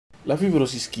La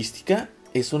fibrosis quística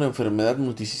es una enfermedad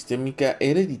multisistémica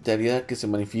hereditaria que se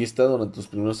manifiesta durante los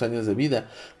primeros años de vida,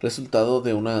 resultado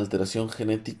de una alteración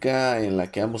genética en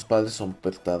la que ambos padres son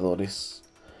portadores.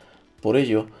 Por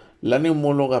ello, la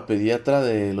neumóloga pediatra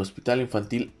del Hospital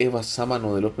Infantil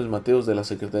Sámano de López Mateos de la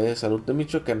Secretaría de Salud de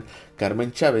Michoacán,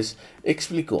 Carmen Chávez,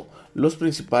 explicó los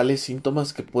principales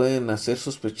síntomas que pueden hacer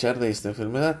sospechar de esta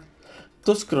enfermedad.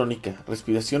 Tos crónica,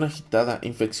 respiración agitada,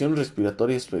 infecciones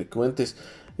respiratorias frecuentes,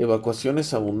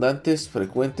 evacuaciones abundantes,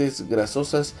 frecuentes,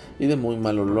 grasosas y de muy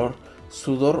mal olor,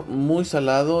 sudor muy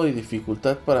salado y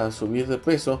dificultad para subir de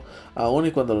peso, aun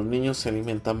y cuando los niños se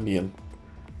alimentan bien.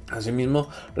 Asimismo,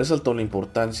 resaltó la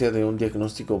importancia de un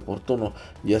diagnóstico oportuno,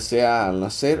 ya sea al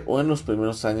nacer o en los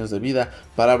primeros años de vida,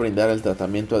 para brindar el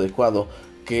tratamiento adecuado,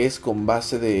 que es con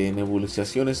base de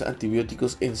nebulizaciones,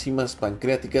 antibióticos, enzimas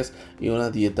pancreáticas y una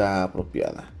dieta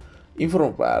apropiada.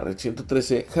 Informó para Red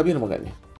 113 Javier Magaña.